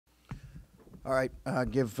All right,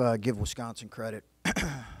 give Wisconsin credit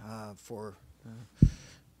for.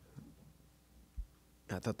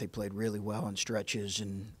 I thought they played really well in stretches,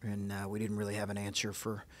 and we didn't really have an answer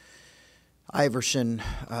for Iverson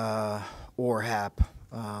or Hap.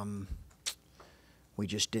 We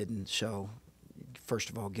just didn't. So,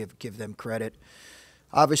 first of all, give them credit.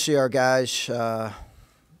 Obviously, our guys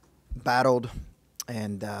battled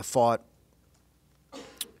and fought.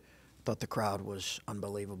 Thought the crowd was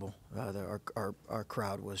unbelievable. Our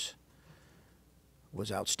crowd was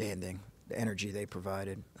outstanding. The energy they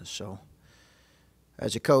provided. So,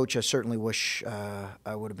 as a coach, I certainly wish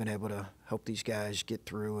I would have been able to help these guys get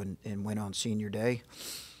through and win on senior day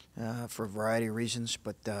for a variety of reasons.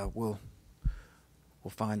 But we'll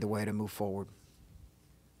find a way to move forward.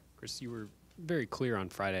 Chris, you were very clear on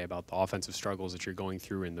Friday about the offensive struggles that you're going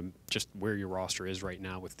through and just where your roster is right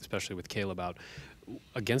now, especially with Caleb out.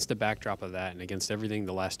 Against the backdrop of that and against everything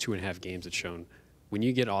the last 2.5 games have shown, when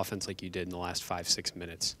you get offense like you did in the last 5-6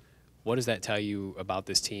 minutes, what does that tell you about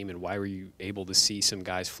this team, and why were you able to see some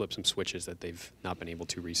guys flip some switches that they've not been able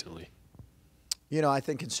to recently? You know, I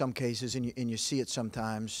think in some cases, and you see it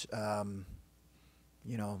sometimes,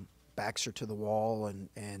 backs are to the wall, and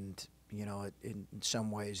in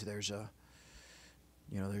some ways there's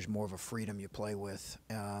more of a freedom you play with.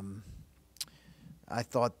 I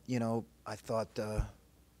thought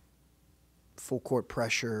full court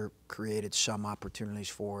pressure created some opportunities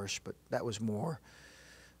for us, but that was more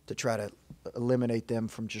to try to eliminate them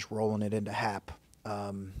from just rolling it into Hap.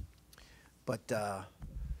 I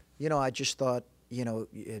just thought,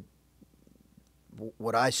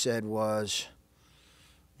 what I said was,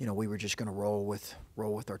 we were just going to roll with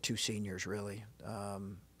our two seniors, really,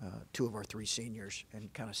 two of our three seniors,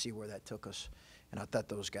 and kind of see where that took us. And I thought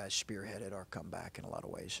those guys spearheaded our comeback in a lot of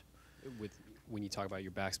ways. When you talk about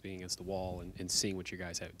your backs being against the wall and seeing what you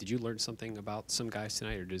guys have, did you learn something about some guys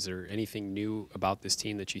tonight, or is there anything new about this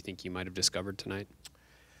team that you think you might have discovered tonight?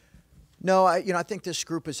 No, I think this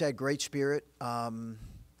group has had great spirit. I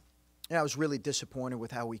was really disappointed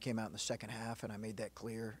with how we came out in the second half, and I made that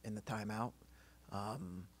clear in the timeout.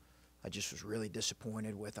 I just was really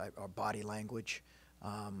disappointed with our body language,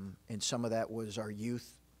 and some of that was our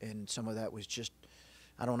youth, and some of that was just,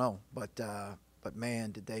 I don't know, but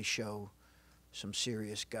man, did they show some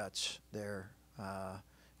serious guts there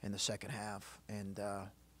in the second half. And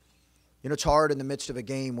it's hard in the midst of a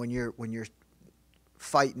game when you're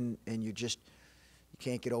fighting and you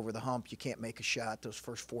can't get over the hump, you can't make a shot. Those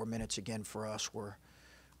first 4 minutes again for us were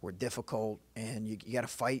difficult, and you got to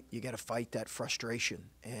fight. You got to fight that frustration,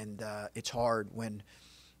 and it's hard when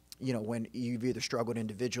you've either struggled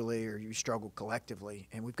individually or you struggle collectively.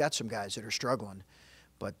 And we've got some guys that are struggling,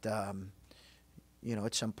 but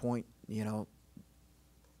at some point,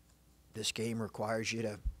 this game requires you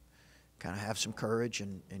to kind of have some courage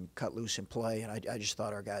and cut loose and play. And I just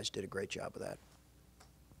thought our guys did a great job of that.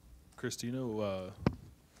 Chris, do you know,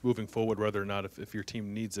 moving forward, whether or not if your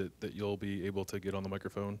team needs it, that you'll be able to get on the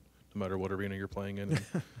microphone no matter what arena you're playing in and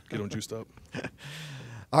get them juiced up?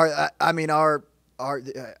 I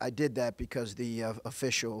did that because the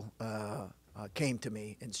official came to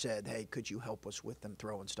me and said, "Hey, could you help us with them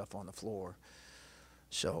throwing stuff on the floor?"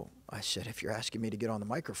 So I said, if you're asking me to get on the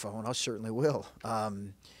microphone, I certainly will.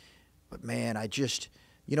 But man, I just,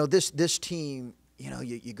 this team,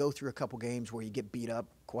 you go through a couple games where you get beat up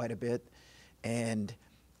quite a bit, and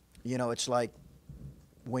it's like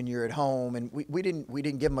when you're at home, and we didn't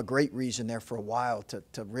give them a great reason there for a while to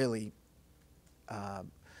really.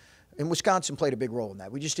 And Wisconsin played a big role in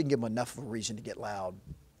that. We just didn't give them enough of a reason to get loud.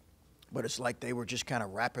 But it's like they were just kind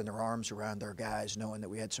of wrapping their arms around their guys, knowing that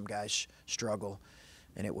we had some guys struggle.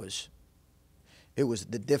 And it was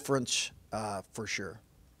the difference for sure.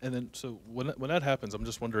 And then, so when that happens, I'm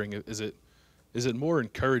just wondering, is it more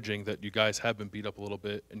encouraging that you guys have been beat up a little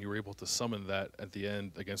bit and you were able to summon that at the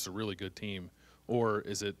end against a really good team, or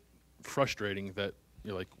is it frustrating that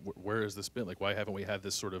you're like, where has this been? Like, why haven't we had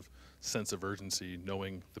this sort of sense of urgency,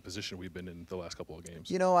 knowing the position we've been in the last couple of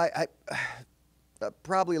games? I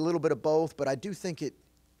probably a little bit of both, but I do think it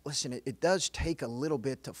does take a little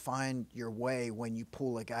bit to find your way when you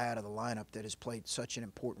pull a guy out of the lineup that has played such an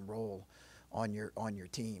important role on your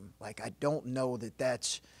team. Like, I don't know that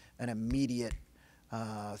that's an immediate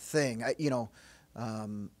thing.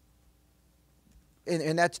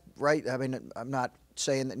 And that's right. I mean, I'm not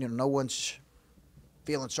saying that no one's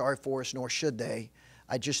feeling sorry for us, nor should they.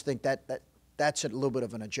 I just think that's a little bit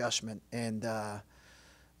of an adjustment, and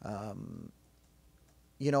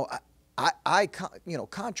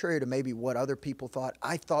contrary to maybe what other people thought,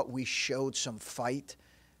 I thought we showed some fight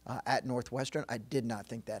at Northwestern. I did not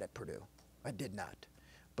think that at Purdue. I did not.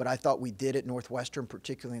 But I thought we did at Northwestern,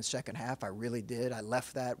 particularly in the second half. I really did. I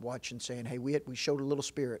left that watching, saying, hey, we showed a little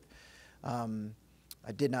spirit.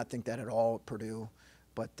 I did not think that at all at Purdue,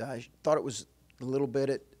 but I thought it was a little bit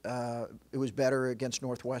it was better against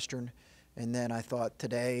Northwestern. And then I thought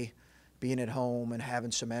today, being at home and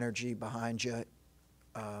having some energy behind you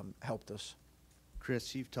helped us.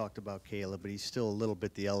 Chris, you've talked about Caleb, but he's still a little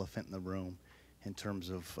bit the elephant in the room in terms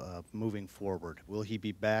of moving forward. Will he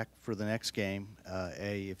be back for the next game,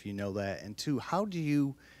 A, if you know that? And two, how do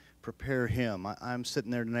you prepare him? I'm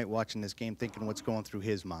sitting there tonight watching this game thinking what's going through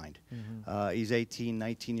his mind. Mm-hmm. He's 18,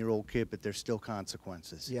 19-year-old kid, but there's still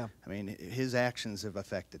consequences. Yeah. I mean, his actions have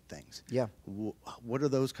affected things. Yeah. What are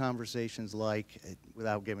those conversations like,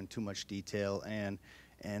 without giving too much detail?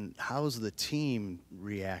 And how's the team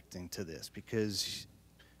reacting to this? Because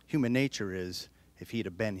human nature is, if he'd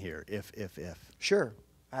have been here, if. Sure,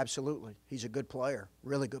 absolutely. He's a good player,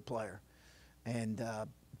 really good player, and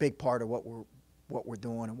big part of what we're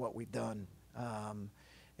doing and what we've done.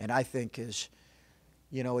 And I think is,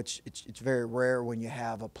 you know, it's very rare when you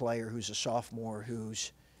have a player who's a sophomore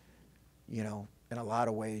who's, you know, in a lot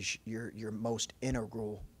of ways your most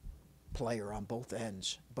integral player on both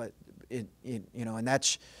ends. But you know, and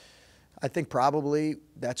that's, I think probably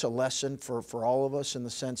that's a lesson for all of us in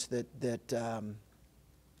the sense that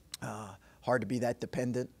hard to be that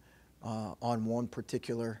dependent on one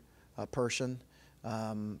particular person.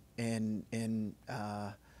 I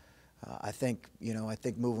think, you know, I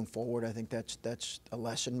think moving forward, I think that's a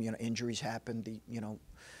lesson. You know, injuries happen. You know,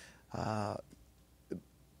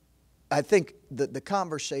 I think the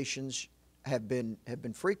conversations have been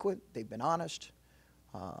frequent. They've been honest.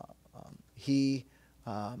 He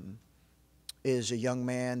is a young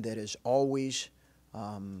man that is always.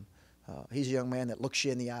 He's a young man that looks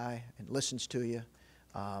you in the eye and listens to you,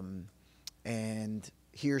 and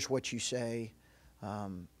hears what you say.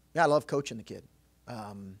 Yeah, I love coaching the kid.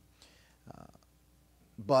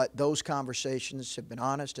 But those conversations have been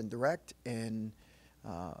honest and direct, and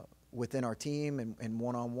within our team and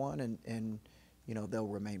one-on-one, and you know, they'll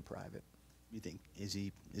remain private. You think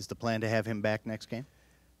is the plan to have him back next game?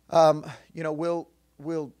 You know,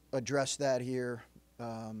 we'll address that here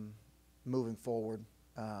moving forward.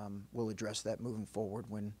 We'll address that moving forward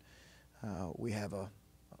when we have an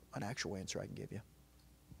actual answer I can give you.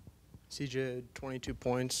 CJ had 22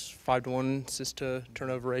 points, 5-to-1 assist to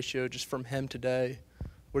turnover ratio just from him today.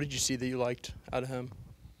 What did you see that you liked out of him?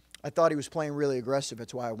 I thought he was playing really aggressive.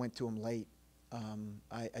 That's why I went to him late.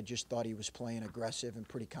 I just thought he was playing aggressive and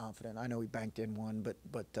pretty confident. I know he banked in one,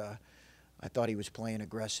 but I thought he was playing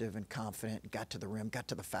aggressive and confident, got to the rim, got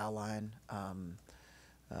to the foul line,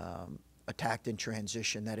 attacked in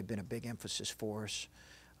transition. That had been a big emphasis for us.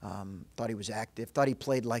 Thought he was active. Thought he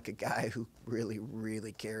played like a guy who really,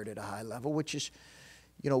 really cared at a high level, which is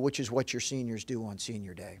what your seniors do on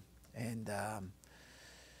senior day. And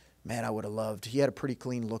man, I would have loved. He had a pretty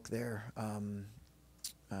clean look there on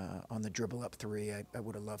the dribble up three. I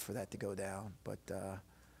would have loved for that to go down, but yeah,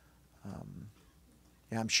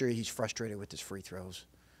 I'm sure he's frustrated with his free throws.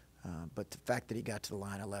 But the fact that he got to the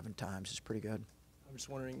line 11 times is pretty good. I'm just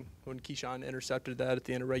wondering, when Keyshawn intercepted that at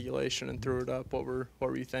the end of regulation and threw it up, what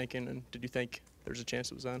were you thinking, and did you think there was a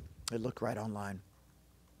chance it was in? It looked right on line.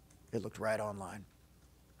 It looked right on line.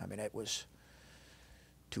 I mean, it was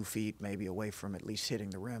 2 feet maybe away from at least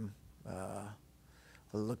hitting the rim.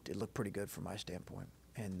 It looked pretty good from my standpoint.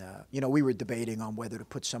 And you know, we were debating on whether to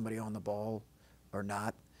put somebody on the ball or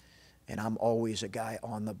not. And I'm always a guy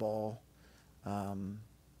on the ball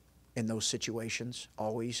in those situations,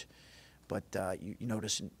 always. But you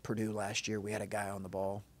notice in Purdue last year we had a guy on the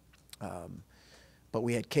ball. But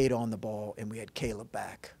we had Kate on the ball and we had Caleb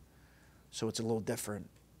back. So it's a little different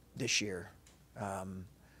this year.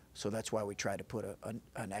 So that's why we tried to put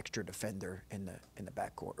an extra defender in the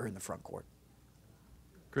back court or in the front court.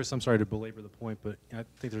 Chris, I'm sorry to belabor the point, but I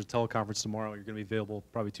think there's a teleconference tomorrow. You're going to be available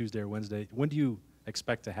probably Tuesday or Wednesday. When do you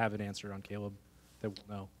expect to have an answer on Caleb that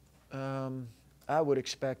we'll know? I would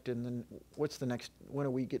expect, and then what's the next? When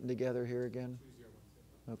are we getting together here again? Tuesday or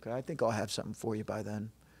Wednesday. Okay, I think I'll have something for you by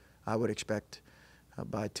then. I would expect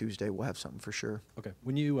by Tuesday we'll have something for sure. Okay.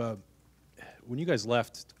 When you guys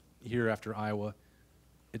left here after Iowa,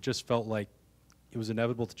 it just felt like it was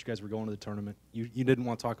inevitable that you guys were going to the tournament. You didn't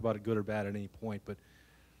want to talk about it good or bad at any point, but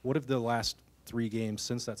what have the last 3 games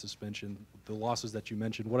since that suspension, the losses that you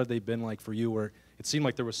mentioned, what have they been like for you, where it seemed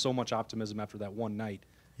like there was so much optimism after that one night,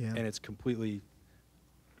 and it's completely,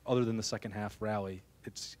 other than the second half rally,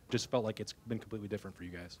 it's just felt like it's been completely different for you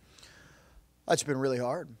guys? It's been really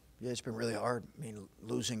hard. Yeah, it's been really hard. I mean,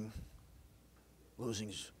 losing's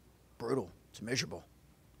brutal. It's miserable.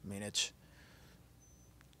 I mean,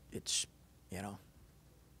 it's you know,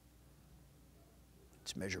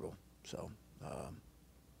 it's miserable. So,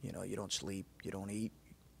 you know, you don't sleep, you don't eat.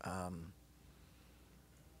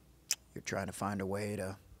 You're trying to find a way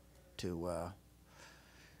to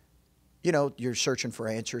you know, you're searching for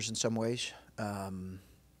answers in some ways.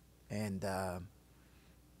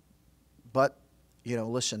 But, you know,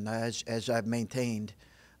 listen, as I've maintained,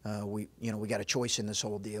 we got a choice in this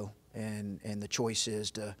whole deal, and the choice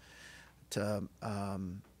is to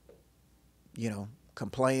you know,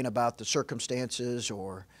 complain about the circumstances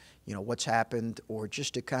or, you know, what's happened, or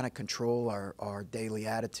just to kind of control our daily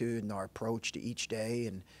attitude and our approach to each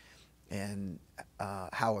day, and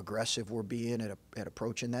how aggressive we're being at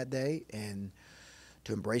approaching that day, and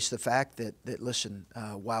to embrace the fact that listen,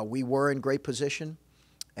 while we were in great position,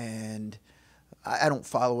 and I don't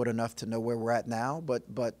follow it enough to know where we're at now, but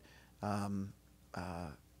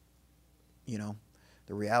you know,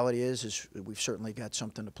 the reality is we've certainly got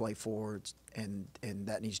something to play for, and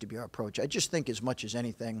that needs to be our approach. I just think, as much as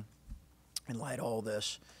anything, in light of all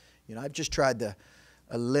this, you know, I've just tried to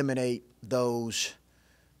eliminate those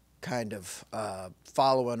kind of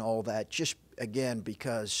following all that, just again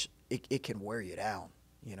because it can wear you down.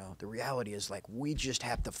 You know, the reality is, like, we just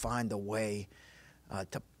have to find a way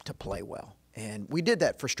to play well, and we did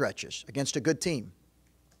that for stretches against a good team.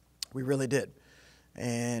 We really did,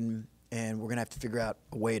 and we're gonna have to figure out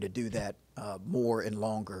a way to do that more and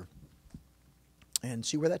longer, and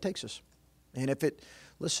see where that takes us. And if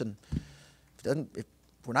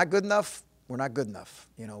we're not good enough, we're not good enough.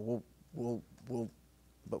 You know,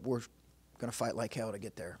 but we're gonna fight like hell to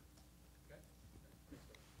get there.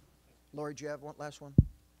 Lori, do you have one last one?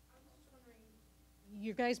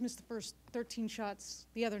 You guys missed the first 13 shots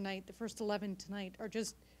the other night. The first 11 tonight. Are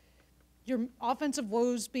just your offensive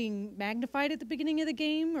woes being magnified at the beginning of the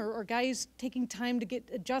game, or guys taking time to get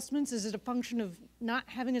adjustments? Is it a function of not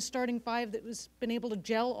having a starting five that was been able to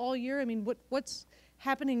gel all year? I mean, what's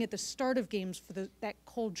happening at the start of games for that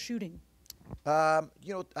cold shooting? You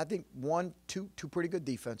know, I think two pretty good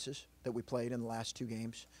defenses that we played in the last two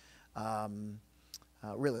games.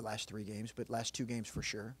 Really last three games, but last two games for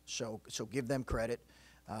sure. So give them credit.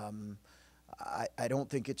 I don't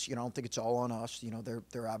think it's all on us. You know,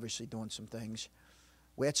 they're obviously doing some things.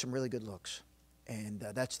 We had some really good looks, and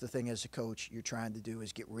that's the thing as a coach you're trying to do,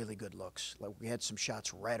 is get really good looks. Like, we had some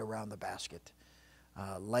shots right around the basket,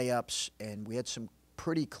 layups, and we had some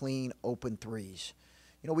pretty clean open threes.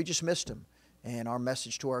 You know, we just missed them, and our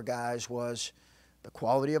message to our guys was, the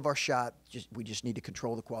quality of our shot, we just need to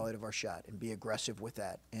control the quality of our shot and be aggressive with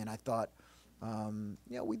that. And I thought, you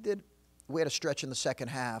know, we had a stretch in the second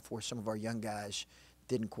half where some of our young guys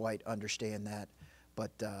didn't quite understand that,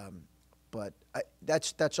 but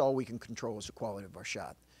that's all we can control, is the quality of our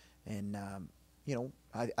shot. And you know,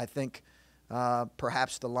 I think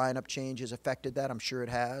perhaps the lineup change has affected that. I'm sure it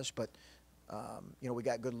has, but you know, we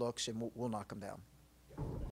got good looks, and we'll knock them down.